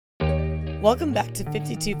Welcome back to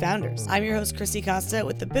 52 Founders. I'm your host, Christy Costa,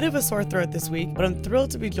 with a bit of a sore throat this week, but I'm thrilled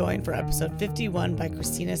to be joined for episode 51 by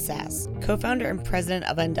Christina Sass, co-founder and president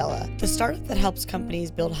of Andela, the startup that helps companies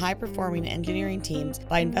build high-performing engineering teams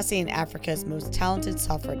by investing in Africa's most talented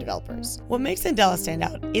software developers. What makes Andela stand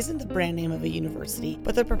out isn't the brand name of a university,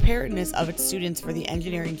 but the preparedness of its students for the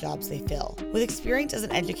engineering jobs they fill. With experience as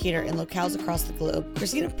an educator in locales across the globe,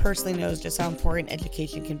 Christina personally knows just how important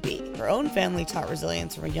education can be. Her own family taught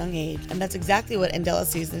resilience from a young age, and that's exactly what Andela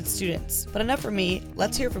sees in its students. But enough from me,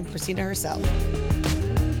 let's hear from Christina herself.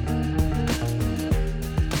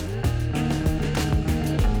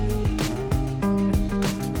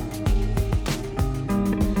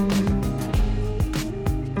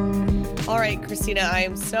 All right, Christina, I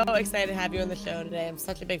am so excited to have you on the show today. I'm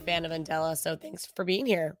such a big fan of Andela, so thanks for being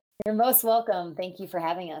here. You're most welcome. Thank you for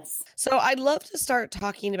having us. So I'd love to start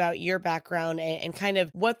talking about your background and kind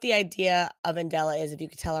of what the idea of Andela is, if you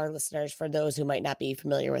could tell our listeners, for those who might not be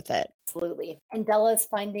familiar with it. Absolutely. Andela is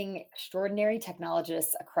finding extraordinary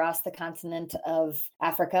technologists across the continent of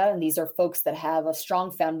Africa. And these are folks that have a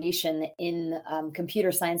strong foundation in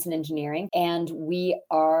computer science and engineering. And we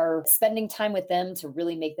are spending time with them to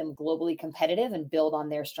really make them globally competitive and build on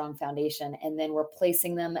their strong foundation. And then we're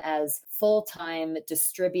placing them as full-time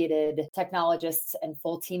distributed technologists and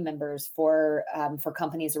full team members for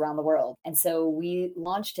companies around the world. And so we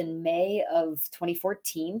launched in May of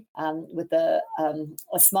 2014 with a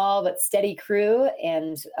small but steady crew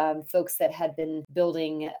and folks that had been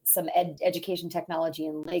building some education technology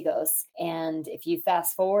in Lagos. And if you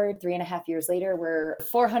fast forward 3.5 years later, we're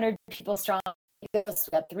 400 people strong. We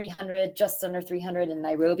got 300, just under 300 in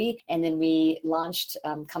Nairobi. And then we launched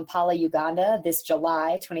Kampala, Uganda this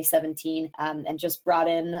July 2017 and just brought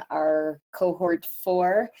in our cohort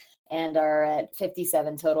 4 and are at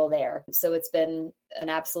 57 total there. So it's been an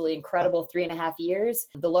absolutely incredible 3.5 years.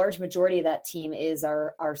 The large majority of that team is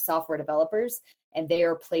our software developers, and they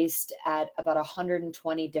are placed at about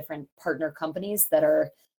 120 different partner companies that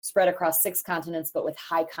are spread across 6 continents, but with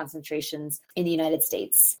high concentrations in the United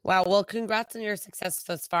States. Wow. Well, congrats on your success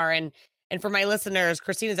thus far. And for my listeners,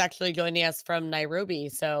 Christina's actually joining us from Nairobi.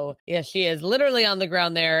 So yeah, she is literally on the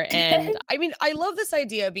ground there. And I mean, I love this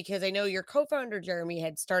idea because I know your co-founder, Jeremy,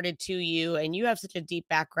 had started 2U, and you have such a deep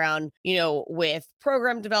background, with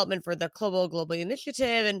program development for the Global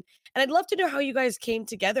Initiative. And I'd love to know how you guys came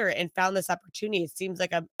together and found this opportunity. It seems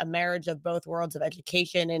like a marriage of both worlds of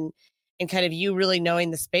education and kind of you really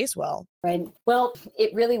knowing the space well. Right. Well,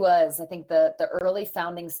 it really was. I think the early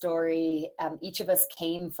founding story, each of us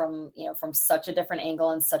came from such a different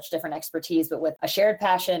angle and such different expertise, but with a shared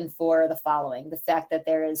passion for the following: the fact that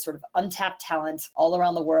there is sort of untapped talent all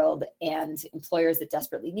around the world and employers that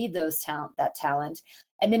desperately need that talent.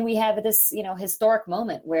 And then we have this, historic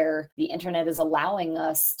moment where the internet is allowing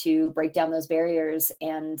us to break down those barriers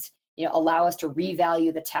and, allow us to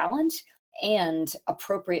revalue the talent and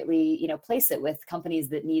appropriately, place it with companies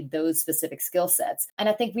that need those specific skill sets. And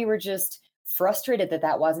I think we were just frustrated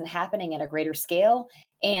that wasn't happening at a greater scale.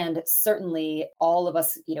 And certainly all of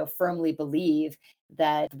us, firmly believe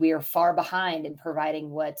that we are far behind in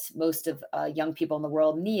providing what most of young people in the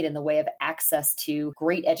world need in the way of access to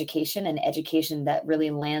great education and education that really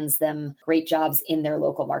lands them great jobs in their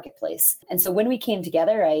local marketplace. And so when we came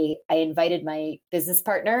together, I invited my business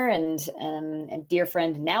partner and dear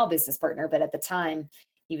friend, now business partner, but at the time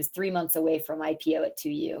he was 3 months away from IPO at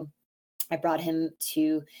 2U. I brought him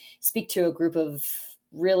to speak to a group of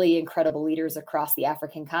really incredible leaders across the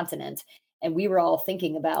African continent. And we were all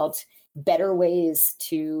thinking about better ways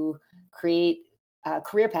to create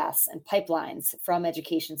career paths and pipelines from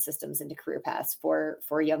education systems into career paths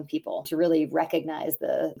for young people to really recognize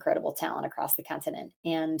the incredible talent across the continent.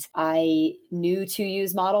 And I knew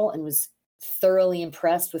 2U's model and was thoroughly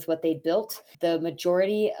impressed with what they'd built. The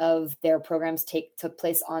majority of their programs took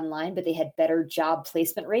place online, but they had better job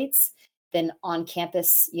placement rates than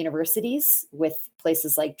on-campus universities with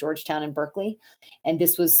places like Georgetown and Berkeley. And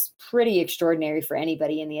this was pretty extraordinary for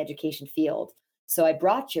anybody in the education field. So I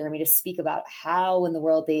brought Jeremy to speak about how in the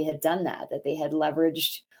world they had done that they had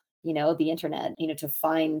leveraged, the internet, to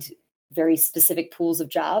find very specific pools of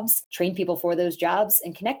jobs, train people for those jobs,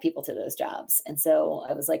 and connect people to those jobs. And so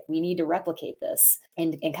I was like, we need to replicate this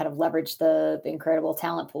and kind of leverage the incredible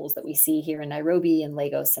talent pools that we see here in Nairobi and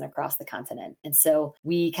Lagos and across the continent. And so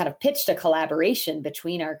we kind of pitched a collaboration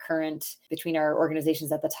between our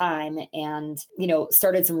organizations at the time and,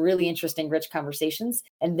 started some really interesting, rich conversations.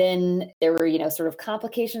 And then there were, sort of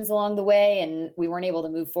complications along the way, and we weren't able to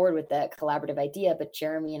move forward with that collaborative idea. But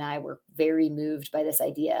Jeremy and I were very moved by this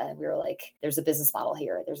idea. And we were like, there's a business model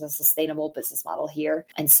here. There's a sustainable business model here.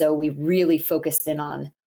 And so we really focused in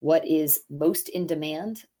on what is most in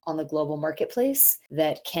demand on the global marketplace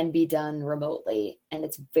that can be done remotely. And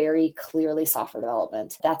it's very clearly software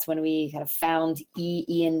development. That's when we kind of found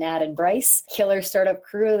Ian, Nat, and Bryce, killer startup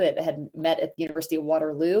crew that had met at the University of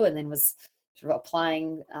Waterloo and then was sort of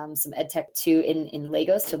applying some ed tech in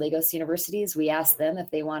Lagos to Lagos universities. We asked them if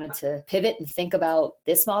they wanted to pivot and think about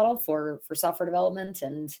this model for software development,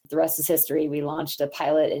 and the rest is history. We launched a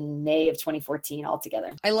pilot in May of 2014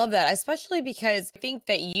 altogether. I love that, especially because I think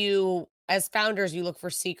that you, as founders, you look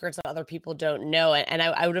for secrets that other people don't know. And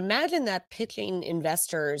I would imagine that pitching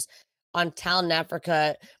investors on talent in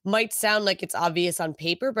Africa might sound like it's obvious on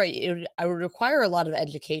paper, but I would require a lot of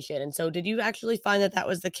education. And so did you actually find that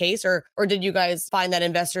was the case, or did you guys find that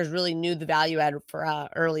investors really knew the value add for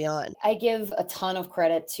early on? I give a ton of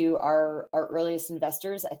credit to our earliest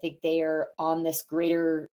investors. I think they are on this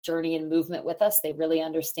greater journey and movement with us. They really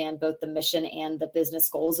understand both the mission and the business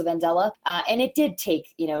goals of Andela. And it did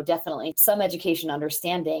take, definitely some education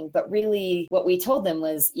understanding, but really what we told them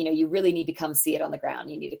was, you really need to come see it on the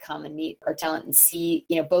ground. You need to come and meet our talent and see,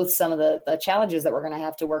 both some of the challenges that we're going to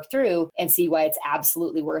have to work through and see why it's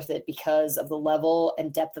absolutely worth it because of the level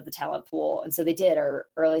and depth of the talent pool. And so they did. Our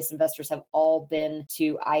earliest investors have all been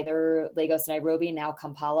to either Lagos, Nairobi, now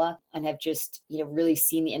Kampala, and have just, really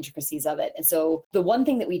seen the intricacies of it. And so the one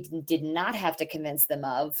thing that we did not have to convince them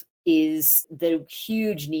of is the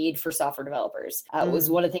huge need for software developers. It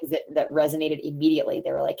was one of the things that resonated immediately.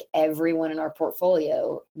 They were like, everyone in our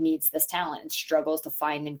portfolio needs this talent and struggles to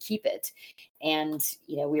find and keep it. And,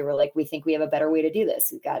 we were like, we think we have a better way to do this.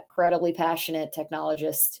 We've got incredibly passionate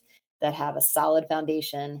technologists that have a solid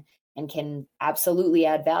foundation and can absolutely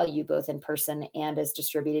add value both in person and as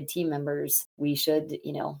distributed team members. We should,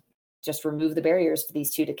 just remove the barriers for these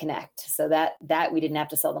two to connect. So that we didn't have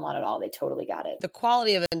to sell them on at all. They totally got it. The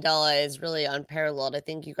quality of Andela is really unparalleled. I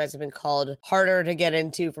think you guys have been called harder to get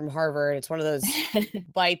into from Harvard. It's one of those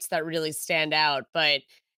bites that really stand out. But,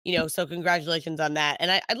 so congratulations on that. And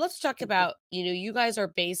I'd love to talk about, you guys are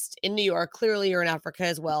based in New York. Clearly you're in Africa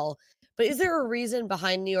as well. But is there a reason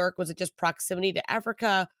behind New York? Was it just proximity to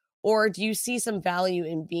Africa? Or do you see some value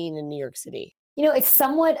in being in New York City? It's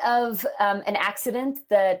somewut of an accident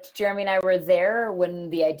that Jeremy and I were there when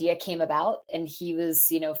the idea came about, and he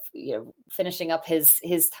was, finishing up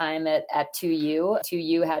his time at 2U.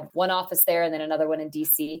 2U had one office there and then another one in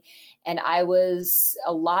DC. And a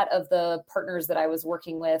lot of the partners that I was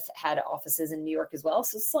working with had offices in New York as well.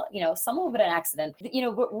 So some of it an accident,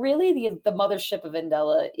 but really the mothership of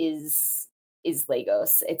Andela is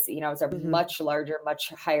Lagos. It's, it's a much larger, much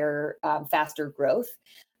higher, faster growth.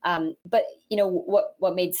 But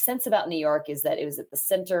what made sense about New York is that it was at the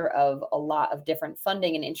center of a lot of different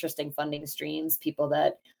funding and interesting funding streams, people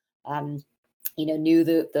that, knew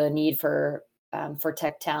the need for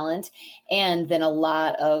tech talent, and then a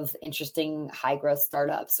lot of interesting high growth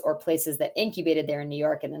startups or places that incubated there in New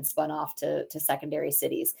York and then spun off to secondary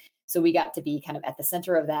cities. So we got to be kind of at the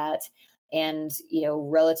center of that. And,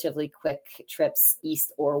 relatively quick trips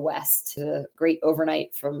east or west to great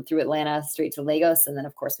overnight through Atlanta straight to Lagos. And then,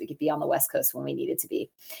 of course, we could be on the West Coast when we needed to be.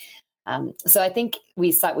 So I think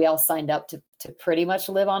we all signed up to pretty much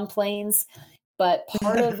live on planes. But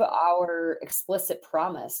part of our explicit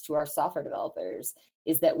promise to our software developers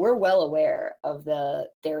is that we're well aware of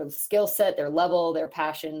their skill set, their level, their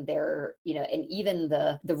passion, and even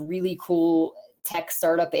the really cool tech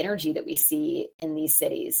startup energy that we see in these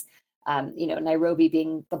cities. Nairobi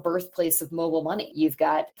being the birthplace of mobile money. You've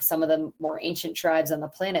got some of the more ancient tribes on the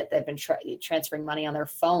planet that have been transferring money on their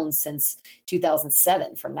phones since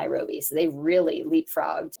 2007 from Nairobi. So they really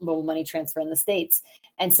leapfrogged mobile money transfer in the States.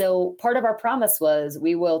 And so part of our promise was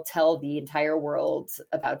we will tell the entire world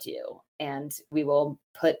about you, and we will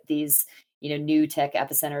put these new tech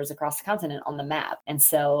epicenters across the continent on the map. And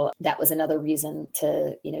so that was another reason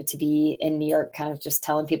to be in New York, kind of just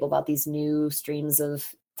telling people about these new streams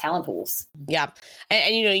of talent pools. Yeah.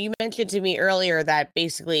 And you mentioned to me earlier that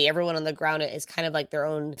basically everyone on the ground is kind of like their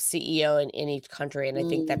own CEO in each country. And I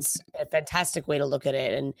think that's a fantastic way to look at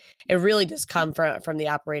it. And it really does come from the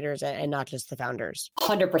operators and not just the founders.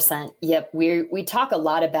 100%. Yep. We talk a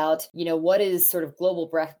lot about, what is sort of global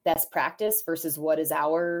best practice versus what is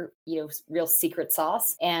our, real secret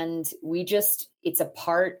sauce. And it's a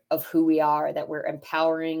part of who we are, that we're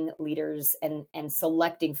empowering leaders and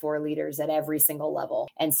selecting for leaders at every single level.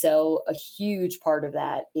 And so a huge part of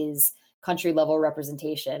that is country level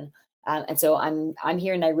representation. And so I'm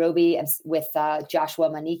here in Nairobi with Joshua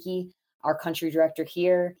Maniki, our country director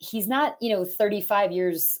here. He's not, 35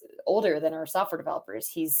 years older than our software developers.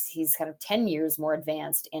 He's kind of 10 years more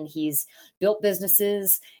advanced, and he's built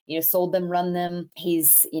businesses, sold them, run them.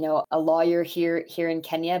 He's, a lawyer here in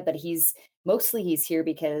Kenya, but he's here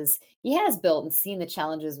because he has built and seen the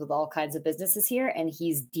challenges with all kinds of businesses here. And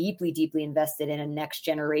he's deeply, deeply invested in a next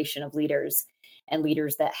generation of leaders, and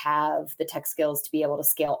leaders that have the tech skills to be able to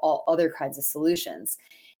scale all other kinds of solutions.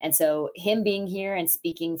 And so him being here and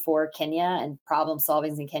speaking for Kenya and problem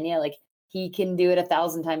solving in Kenya, like, he can do it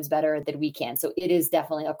 1,000 times better than we can. So it is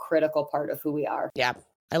definitely a critical part of who we are. Yeah,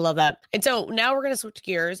 I love that. And so now we're going to switch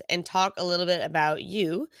gears and talk a little bit about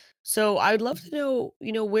you. So I would love to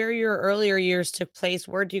know, where your earlier years took place.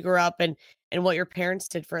 Where did you grow up, and what your parents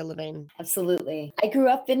did for a living? Absolutely. I grew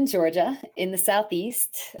up in Georgia in the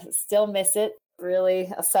Southeast. Still miss it.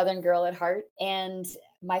 Really a Southern girl at heart. And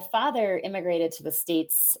my father immigrated to the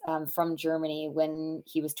States from Germany when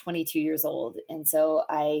he was 22 years old. And so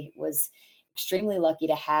I was extremely lucky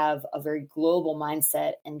to have a very global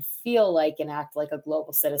mindset and feel like and act like a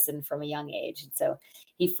global citizen from a young age. And so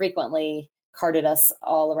he frequently carted us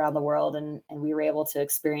all around the world, and we were able to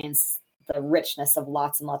experience the richness of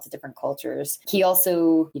lots and lots of different cultures. He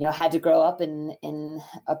also, had to grow up in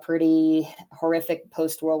a pretty horrific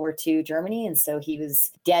post-World War II Germany. And so he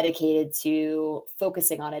was dedicated to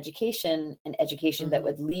focusing on education, and education that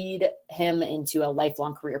would lead him into a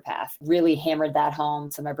lifelong career path. Really hammered that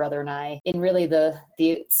home to my brother and I in really the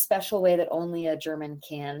special way that only a German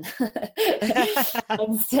can.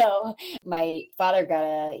 And so my father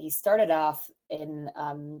he started off in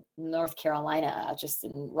North Carolina, just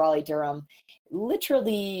in Raleigh, Durham,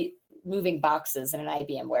 literally moving boxes in an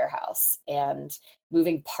IBM warehouse and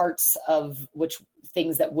moving parts of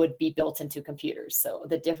things that would be built into computers. So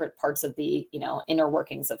the different parts of the, inner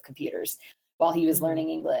workings of computers while he was learning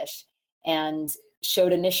English, and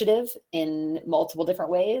showed initiative in multiple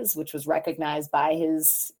different ways, which was recognized by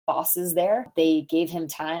his bosses there. They gave him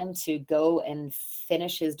time to go and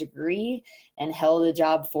finish his degree and held a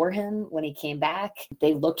job for him when he came back.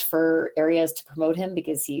 They looked for areas to promote him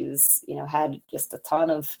because he was, had just a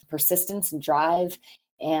ton of persistence and drive,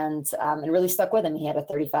 and really stuck with him. He had a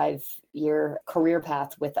 35-year career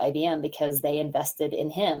path with IBM because they invested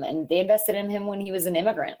in him, and they invested in him when he was an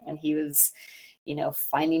immigrant, when he was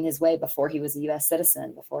finding his way before he was a US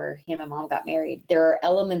citizen, before he and my mom got married. There are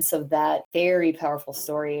elements of that very powerful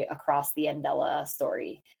story across the Andela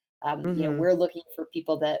story. We're looking for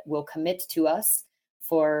people that will commit to us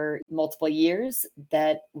for multiple years,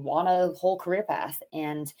 that want a whole career path,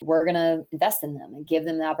 and we're going to invest in them and give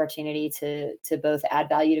them the opportunity to both add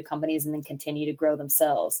value to companies and then continue to grow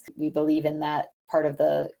themselves. We believe in that part of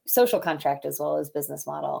the social contract as well as business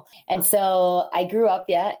model. And so I grew up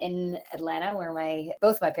in Atlanta, where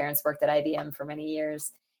both my parents worked at IBM for many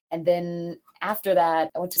years. And then after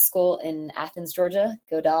that, I went to school in Athens, Georgia.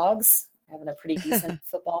 Go Dogs. Having a pretty decent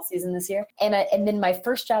football season this year. And then my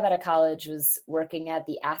first job out of college was working at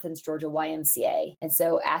the Athens, Georgia YMCA. And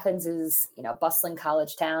so Athens is, a bustling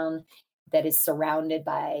college town that is surrounded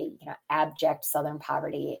by, abject Southern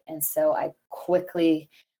poverty. And so I quickly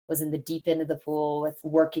was in the deep end of the pool with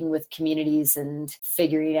working with communities and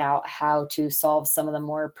figuring out how to solve some of the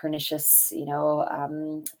more pernicious,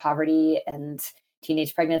 poverty and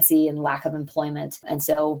teenage pregnancy and lack of employment. And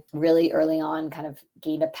so really early on kind of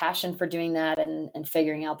gained a passion for doing that and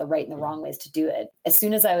figuring out the right and the wrong ways to do it. As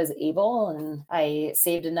soon as I was able, and I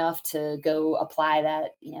saved enough to go apply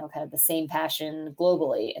that, kind of the same passion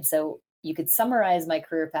globally. And so you could summarize my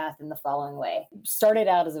career path in the following way. Started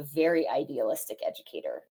out as a very idealistic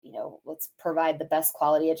educator. Let's provide the best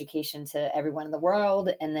quality education to everyone in the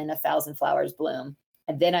world, and then 1,000 flowers bloom.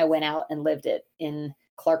 And then I went out and lived it in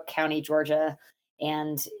Clark County, Georgia,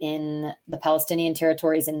 and in the Palestinian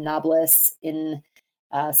territories in Nablus, in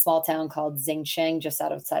a small town called Zhengsheng, just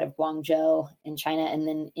outside of Guangzhou in China, and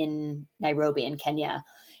then in Nairobi in Kenya,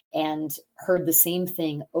 and heard the same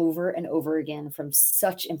thing over and over again from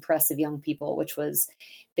such impressive young people, which was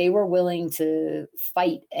they were willing to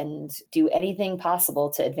fight and do anything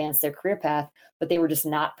possible to advance their career path, but they were just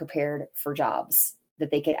not prepared for jobs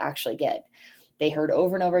that they could actually get. They heard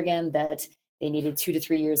over and over again that they needed 2 to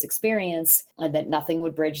 3 years experience and that nothing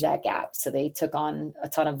would bridge that gap. So they took on a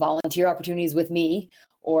ton of volunteer opportunities with me,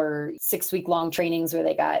 or 6-week long trainings where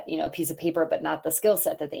they got, a piece of paper, but not the skill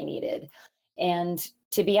set that they needed. And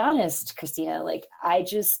to be honest, Christina,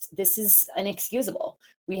 this is inexcusable.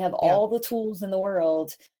 We have all the tools in the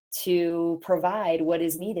world to provide what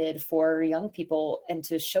is needed for young people and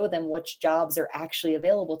to show them which jobs are actually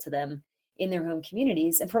available to them in their home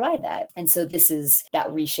communities and provide that. And so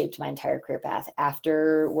that reshaped my entire career path.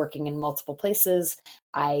 After working in multiple places,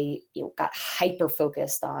 I got hyper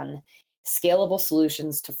focused on scalable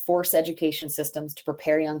solutions to force education systems to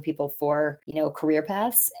prepare young people for, career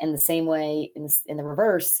paths. And the same way in the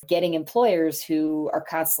reverse, getting employers who are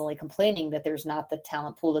constantly complaining that there's not the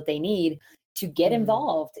talent pool that they need to get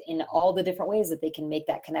involved in all the different ways that they can make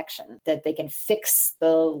that connection, that they can fix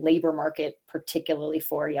the labor market, particularly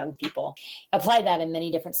for young people. Apply that in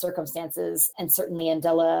many different circumstances. And certainly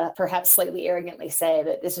Andela perhaps slightly arrogantly say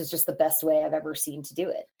that this is just the best way I've ever seen to do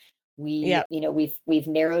it. We've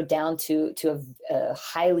narrowed down to a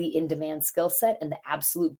highly in-demand skill set, and the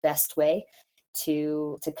absolute best way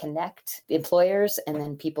to connect employers and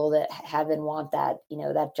then people that have and want that,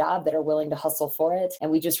 that job, that are willing to hustle for it. And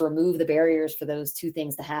we just remove the barriers for those two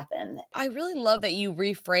things to happen. I really love that you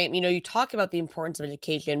reframe, you talk about the importance of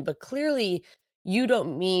education, but clearly you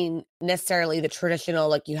don't mean necessarily the traditional,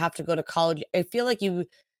 like you have to go to college. I feel like you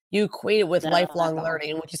equate it with lifelong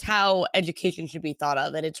learning, which is how education should be thought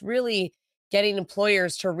of. And it's really getting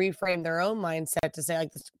employers to reframe their own mindset to say,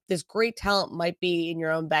 like, this great talent might be in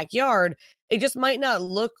your own backyard. It just might not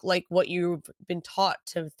look like what you've been taught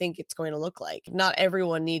to think it's going to look like. Not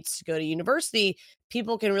everyone needs to go to university.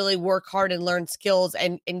 People can really work hard and learn skills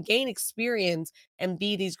and gain experience and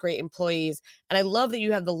be these great employees. And I love that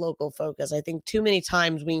you have the local focus. I think too many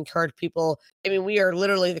times we encourage people. I mean, we are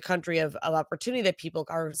literally the country of opportunity, that people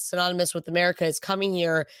are synonymous with America is coming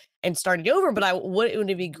here and starting over. But wouldn't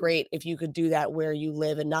it be great if you could do that where you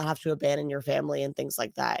live and not have to abandon your family and things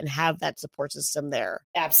like that, and have that support system there?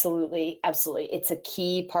 Absolutely. Absolutely. It's a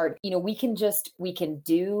key part. We can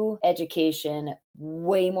do education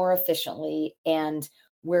way more efficiently, and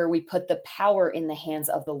where we put the power in the hands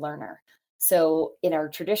of the learner. So in our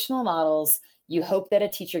traditional models, you hope that a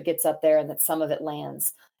teacher gets up there and that some of it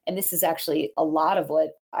lands. And this is actually a lot of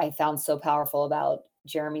what I found so powerful about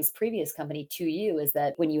Jeremy's previous company, 2U, is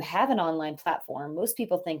that when you have an online platform, most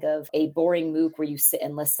people think of a boring MOOC where you sit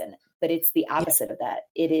and listen, but it's the opposite of that.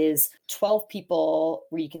 It is 12 people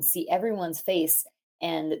where you can see everyone's face,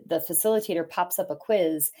 and the facilitator pops up a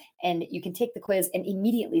quiz, and you can take the quiz and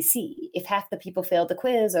immediately see if half the people failed the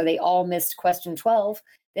quiz or they all missed question 12,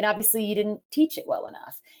 then obviously you didn't teach it well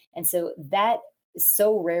enough. And so that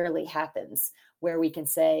so rarely happens, where we can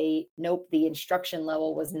say, nope, the instruction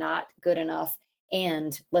level was not good enough.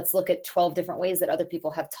 And let's look at 12 different ways that other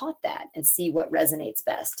people have taught that and see what resonates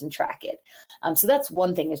best and track it. So that's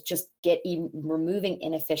one thing, is just removing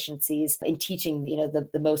inefficiencies in teaching,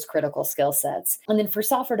 the most critical skill sets. And then for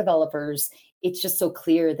software developers, it's just so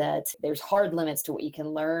clear that there's hard limits to what you can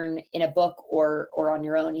learn in a book or on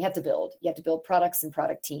your own. You have to build products and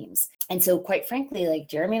product teams. And so quite frankly, like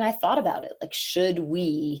Jeremy and I thought about it, like, should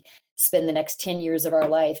we spend the next 10 years of our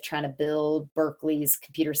life trying to build Berkeley's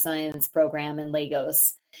computer science program in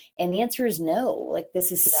Lagos? And the answer is no. Like,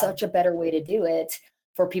 this is such a better way to do it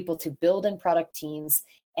for people to build in product teams,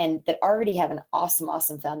 and that already have an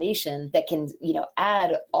awesome foundation that can,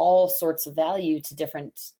 add all sorts of value to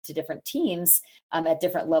different teams at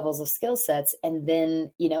different levels of skill sets. And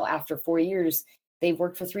then, after 4 years, they've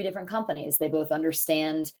worked for 3 different companies. They both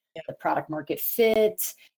understand the product market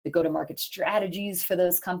fit, the go-to-market strategies for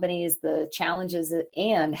those companies, the challenges,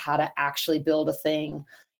 and how to actually build a thing,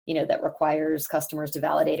 that requires customers to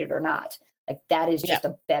validate it or not. Like, that is just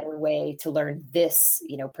a better way to learn this,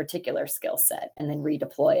 particular skill set and then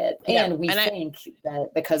redeploy it. And we think that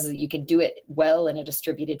because you can do it well in a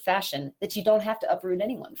distributed fashion, that you don't have to uproot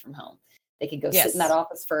anyone from home. They could go sit in that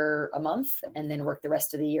office for a month and then work the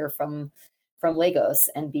rest of the year from Lagos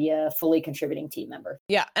and be a fully contributing team member.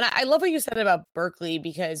 Yeah. And I love what you said about Berkeley,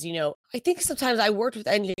 because, I think sometimes I worked with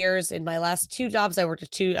engineers in my last 2 jobs. I worked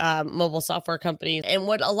at 2 mobile software companies. And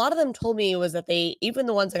what a lot of them told me was that even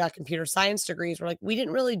the ones that got computer science degrees, were like, we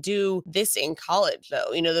didn't really do this in college,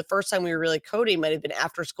 though. The first time we were really coding might have been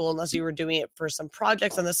after school, unless you were doing it for some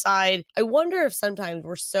projects on the side. I wonder if sometimes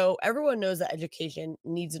everyone knows that education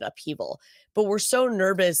needs an upheaval, but we're so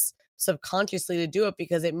nervous subconsciously to do it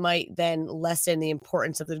because it might then lessen the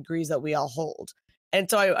importance of the degrees that we all hold. And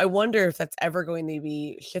so I wonder if that's ever going to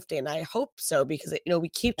be shifting. I hope so, because, we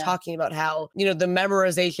keep talking about how, the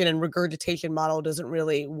memorization and regurgitation model doesn't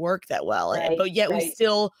really work that well. Right, but yet we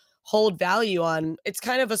still hold value on, it's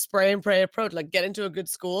kind of a spray and pray approach, like get into a good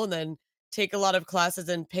school and then take a lot of classes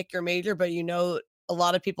and pick your major. But, a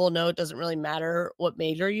lot of people know it doesn't really matter what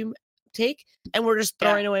major you take. And we're just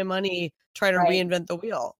throwing away money trying to reinvent the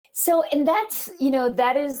wheel. So, and that's,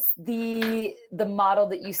 that is the model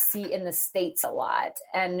that you see in the States a lot.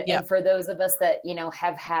 And for those of us that,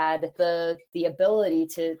 have had the ability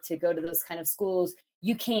to go to those kind of schools,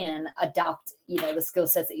 you can adopt, the skill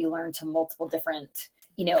sets that you learn to multiple different,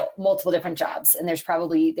 multiple different jobs, and there's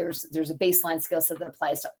a baseline skill set that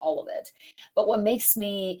applies to all of it. But what makes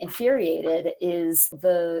me infuriated is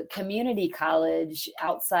the community college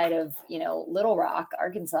outside of, Little Rock,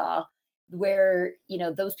 Arkansas, where,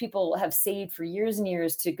 those people have saved for years and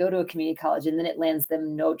years to go to a community college, and then it lands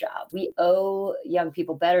them no job. We owe young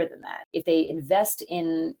people better than that. If they invest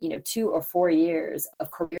in, 2 or 4 years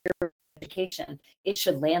of career education, it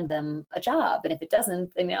should land them a job. And if it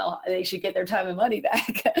doesn't, then, they should get their time and money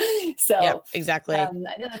back. So yep, exactly. I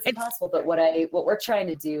know that's impossible, but what we're trying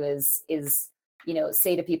to do is,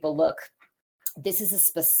 say to people, look, this is a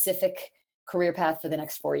specific career path for the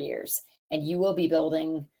next 4 years, and you will be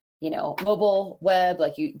building, mobile web,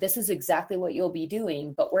 this is exactly what you'll be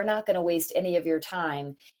doing, but we're not going to waste any of your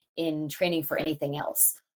time in training for anything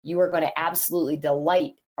else. You are going to absolutely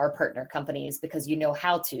delight our partner companies because you know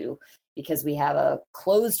how to, because we have a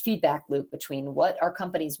closed feedback loop between what our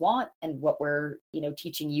companies want and what we're,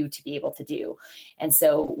 teaching you to be able to do. And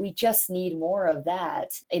so we just need more of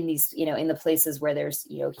that in these, in the places where there's,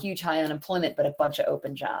 huge high unemployment, but a bunch of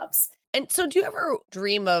open jobs. And so do you ever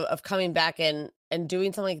dream of coming back and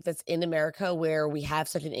doing something like this in America where we have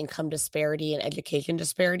such an income disparity and education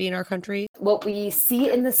disparity in our country? What we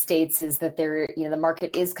see in the States is that the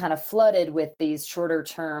market is kind of flooded with these shorter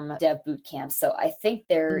term dev boot camps. So I think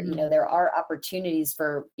there are opportunities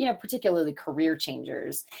for, particularly career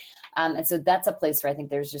changers. And so that's a place where I think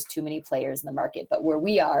there's just too many players in the market. But where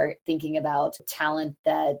we are thinking about talent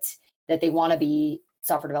that they want to be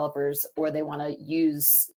software developers, or they want to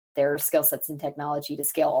use their skill sets in technology to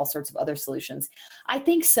scale all sorts of other solutions, I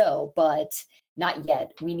think so, but not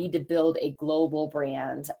yet. We need to build a global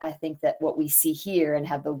brand. I think that what we see here and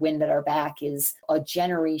have the wind at our back is a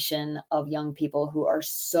generation of young people who are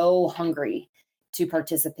so hungry to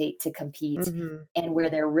participate, to compete, and where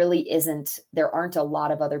there aren't a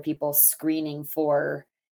lot of other people screening for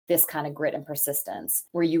this kind of grit and persistence,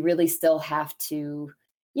 where you really still have to,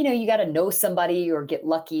 you got to know somebody or get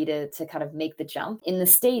lucky to kind of make the jump. In the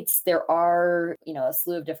States, there are, a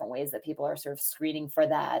slew of different ways that people are sort of screening for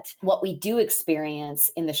that. What we do experience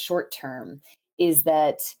in the short term is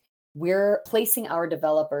that we're placing our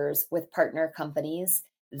developers with partner companies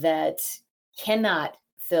that cannot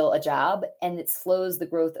fill a job, and it slows the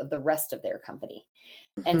growth of the rest of their company.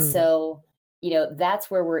 And so, that's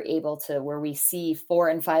where where we see 4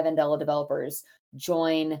 and 5 Andela developers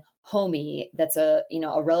join Homey. That's a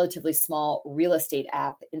relatively small real estate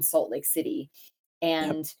app in Salt Lake City,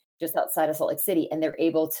 and just outside of Salt Lake City. And they're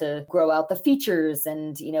able to grow out the features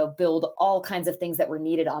and, build all kinds of things that were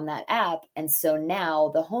needed on that app. And so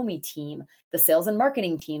now the Homey team, the sales and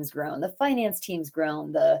marketing team's grown, the finance team's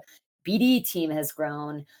grown, the BD team has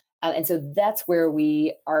grown. And so that's where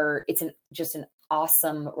we are. It's just an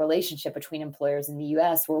awesome relationship between employers in the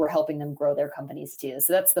US where we're helping them grow their companies too.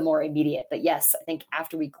 So that's the more immediate. But yes, I think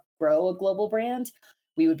after we grow a global brand,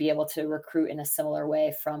 we would be able to recruit in a similar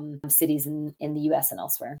way from cities in the US and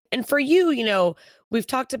elsewhere. And for you, we've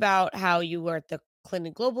talked about how you were at the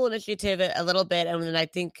Clinton Global Initiative a little bit. And then I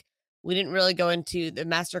think we didn't really go into the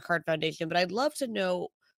MasterCard Foundation, but I'd love to know,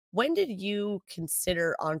 when did you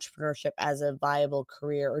consider entrepreneurship as a viable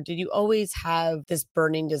career? Or did you always have this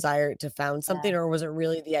burning desire to found something, or was it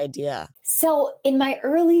really the idea? So in my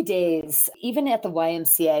early days, even at the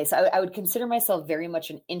YMCA, so I would consider myself very much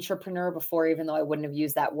an intrapreneur before, even though I wouldn't have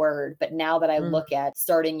used that word. But now that I look at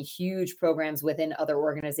starting huge programs within other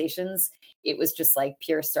organizations, it was just like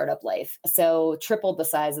pure startup life. So tripled the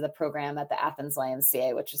size of the program at the Athens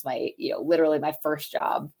YMCA, which was my, literally my first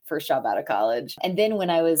job out of college. And then when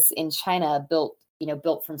I was in China, built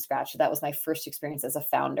from scratch. So that was my first experience as a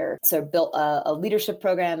founder. So built a leadership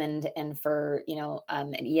program and for,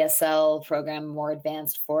 an ESL program, more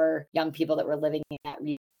advanced for young people that were living in that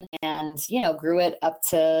region. And, grew it up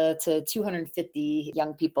to 250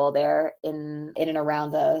 young people there in and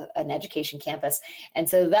around an education campus. And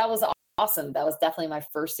so that was awesome. That was definitely my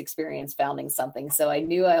first experience founding something. So I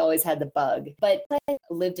knew I always had the bug, but I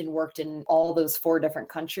lived and worked in all those 4 different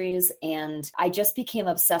countries. And I just became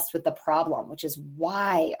obsessed with the problem, which is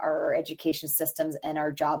why are our education systems and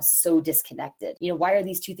our jobs so disconnected? Why are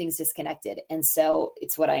these two things disconnected? And so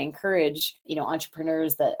it's what I encourage,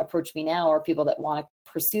 entrepreneurs that approach me now, or people that want to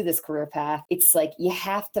pursue this career path. It's like, you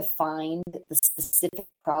have to find the specific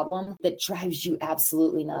problem that drives you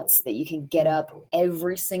absolutely nuts, that you can get up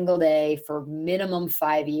every single day for minimum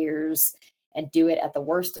 5 years and do it at the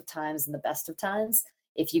worst of times and the best of times.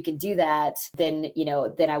 If you can do that, then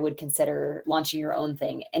I would consider launching your own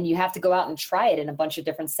thing. And you have to go out and try it in a bunch of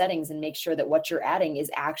different settings and make sure that what you're adding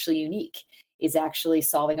is actually unique. is actually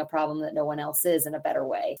solving a problem that no one else is in a better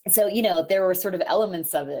way. And so, there were sort of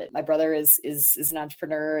elements of it. My brother is an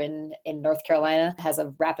entrepreneur in North Carolina, has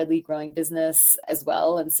a rapidly growing business as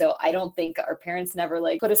well. And so I don't think our parents never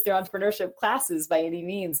put us through entrepreneurship classes by any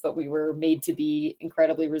means, but we were made to be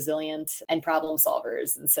incredibly resilient and problem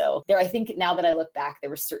solvers. And so I think now that I look back, there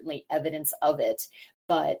was certainly evidence of it.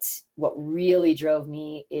 But what really drove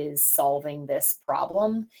me is solving this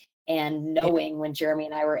problem and knowing when Jeremy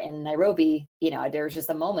and I were in Nairobi, there was just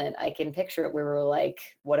a moment I can picture it where we were like,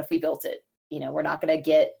 what if we built it? We're not going to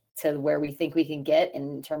get to where we think we can get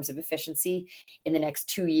in terms of efficiency in the next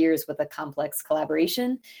 2 years with a complex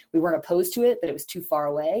collaboration. We weren't opposed to it, but it was too far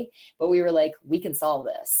away. But we were like, we can solve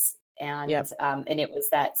this. And and it was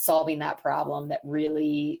that solving that problem that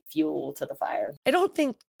really fueled to the fire. I don't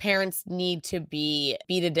think parents need to beat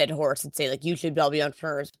a dead horse and say you should all be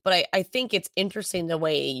entrepreneurs. But I think it's interesting the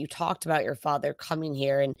way you talked about your father coming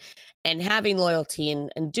here and having loyalty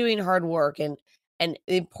and doing hard work and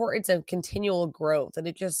the importance of continual growth. And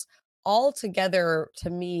it just all together to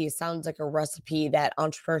me sounds like a recipe that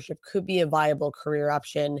entrepreneurship could be a viable career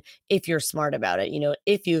option if you're smart about it,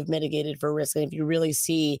 if you've mitigated for risk and if you really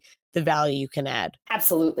see the value you can add.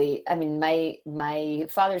 Absolutely. I mean, my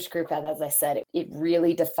father's career path, as I said, it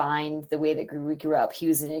really defined the way that we grew up. He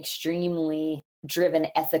was an extremely driven,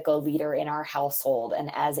 ethical leader in our household. And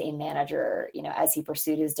as a manager, as he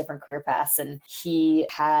pursued his different career paths, and he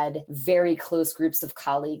had very close groups of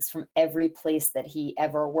colleagues from every place that he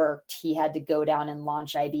ever worked. He had to go down and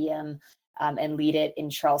launch IBM and lead it in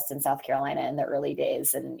Charleston, South Carolina in the early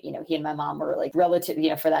days. And, he and my mom were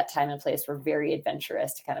relative, for that time and place, were very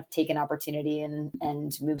adventurous to kind of take an opportunity and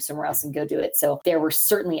move somewhere else and go do it. So there were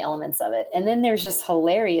certainly elements of it. And then there's just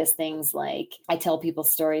hilarious things I tell people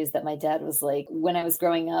stories that my dad was when I was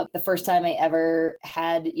growing up, the first time I ever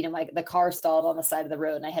had, the car stalled on the side of the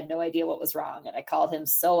road and I had no idea what was wrong. And I called him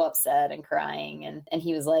so upset and crying. And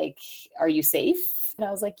he was like, "Are you safe?" And I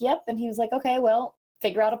was like, "Yep." And he was like, "Okay, well,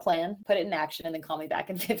 figure out a plan, put it in action, and then call me back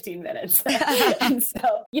in 15 minutes. And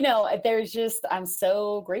so, there's just, I'm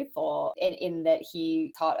so grateful in that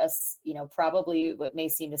he taught us, probably what may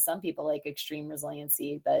seem to some people like extreme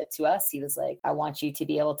resiliency, but to us, he was like, I want you to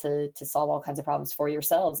be able to solve all kinds of problems for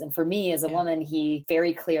yourselves. And for me as a woman, he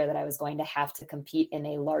very clear that I was going to have to compete in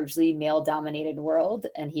a largely male dominated world.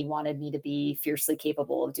 And he wanted me to be fiercely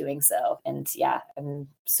capable of doing so. And I'm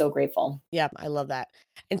so grateful. Yeah, I love that.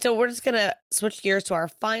 And so we're just going to switch gears to our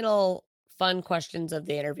final fun questions of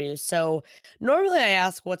the interview. So normally I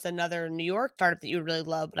ask what's another New York startup that you would really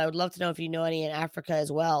love, but I would love to know if you know any in Africa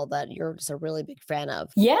as well that you're just a really big fan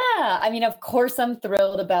of. Yeah. I mean, of course, I'm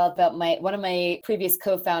thrilled about one of my previous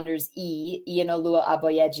co-founders, Ianolua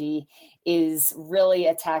Aboyeji, is really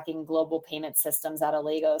attacking global payment systems out of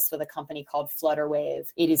Lagos with a company called Flutterwave.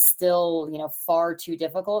 It is still, far too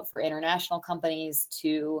difficult for international companies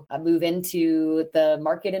to move into the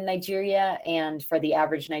market in Nigeria and for the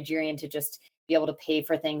average Nigerian to just be able to pay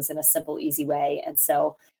for things in a simple, easy way. And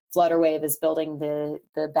so Flutterwave is building the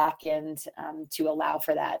back end to allow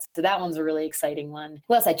for that. So that one's a really exciting one.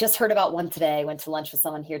 Plus, I just heard about one today. I went to lunch with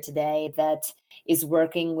someone here today that is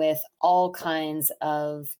working with all kinds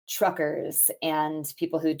of truckers and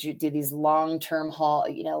people who do these long-term haul,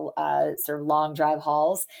 sort of long drive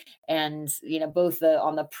hauls, and both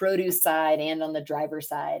on the produce side and on the driver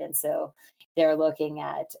side. And so they're looking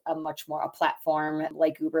at a platform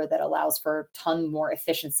like Uber that allows for a ton more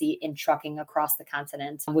efficiency in trucking across the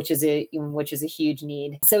continent, which is a huge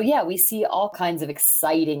need. So we see all kinds of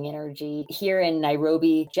exciting energy here in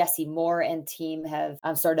Nairobi. Jesse Moore and team have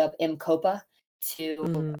started up Mkopa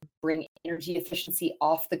to bring energy efficiency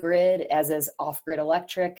off the grid, as is off-grid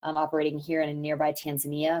electric, operating here and in nearby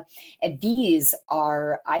Tanzania. And these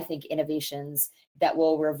are, I think, innovations that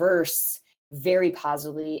will very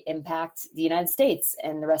positively impact the United States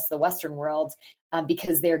and the rest of the Western world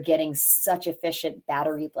because they're getting such efficient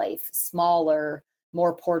battery life, smaller,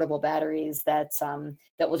 more portable batteries that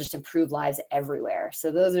will just improve lives everywhere.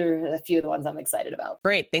 So those are a few of the ones I'm excited about.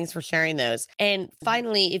 Great. Thanks for sharing those. And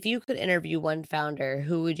finally, if you could interview one founder,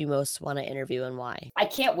 who would you most want to interview and why? I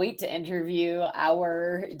can't wait to interview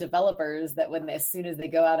our developers that as soon as they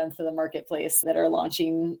go out into the marketplace that are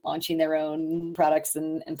launching their own products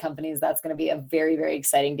and companies. That's going to be a very, very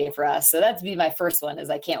exciting day for us. So that'd be my first one,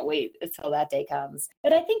 is I can't wait until that day comes.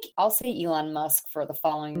 But I think I'll say Elon Musk for the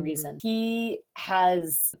following reason. He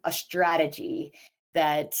has a strategy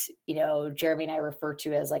that, Jeremy and I refer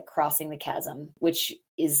to as crossing the chasm, which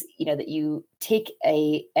is, that you take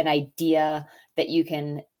an idea that you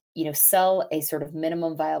can, sell a sort of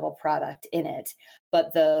minimum viable product in it,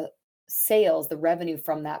 but the sales, the revenue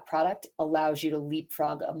from that product allows you to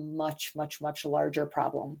leapfrog a much, much, much larger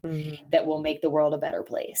problem that will make the world a better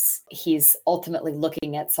place. He's ultimately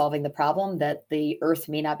looking at solving the problem that the earth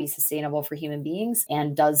may not be sustainable for human beings,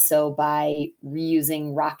 and does so by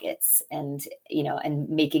reusing rockets and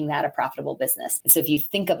making that a profitable business. So if you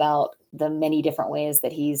think about the many different ways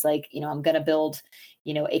that he's like, I'm going to build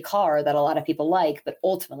a car that a lot of people like, but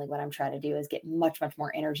ultimately what I'm trying to do is get much, much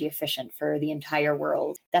more energy efficient for the entire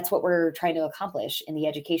world. That's what we're trying to accomplish in the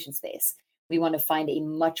education space. We want to find a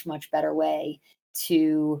much, much better way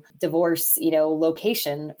to divorce,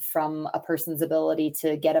 location from a person's ability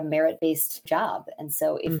to get a merit-based job. And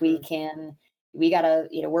so if we can,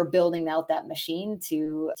 we're building out that machine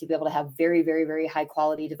to be able to have very, very, very high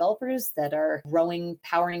quality developers that are growing,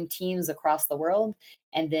 powering teams across the world.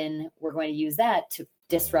 And then we're going to use that to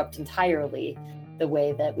disrupt entirely the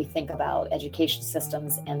way that we think about education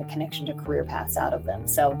systems and the connection to career paths out of them.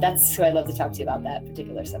 So that's who I'd love to talk to you about that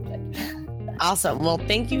particular subject. Awesome. Well,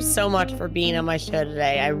 thank you so much for being on my show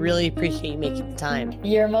today. I really appreciate you making the time.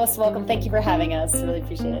 You're most welcome. Thank you for having us. Really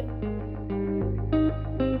appreciate it.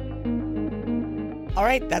 All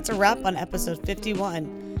right, that's a wrap on episode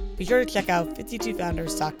 51. Be sure to check out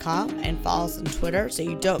 52founders.com and follow us on Twitter so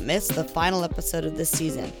you don't miss the final episode of this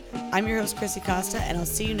season. I'm your host, Chrissy Costa, and I'll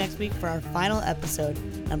see you next week for our final episode,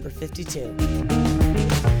 number 52.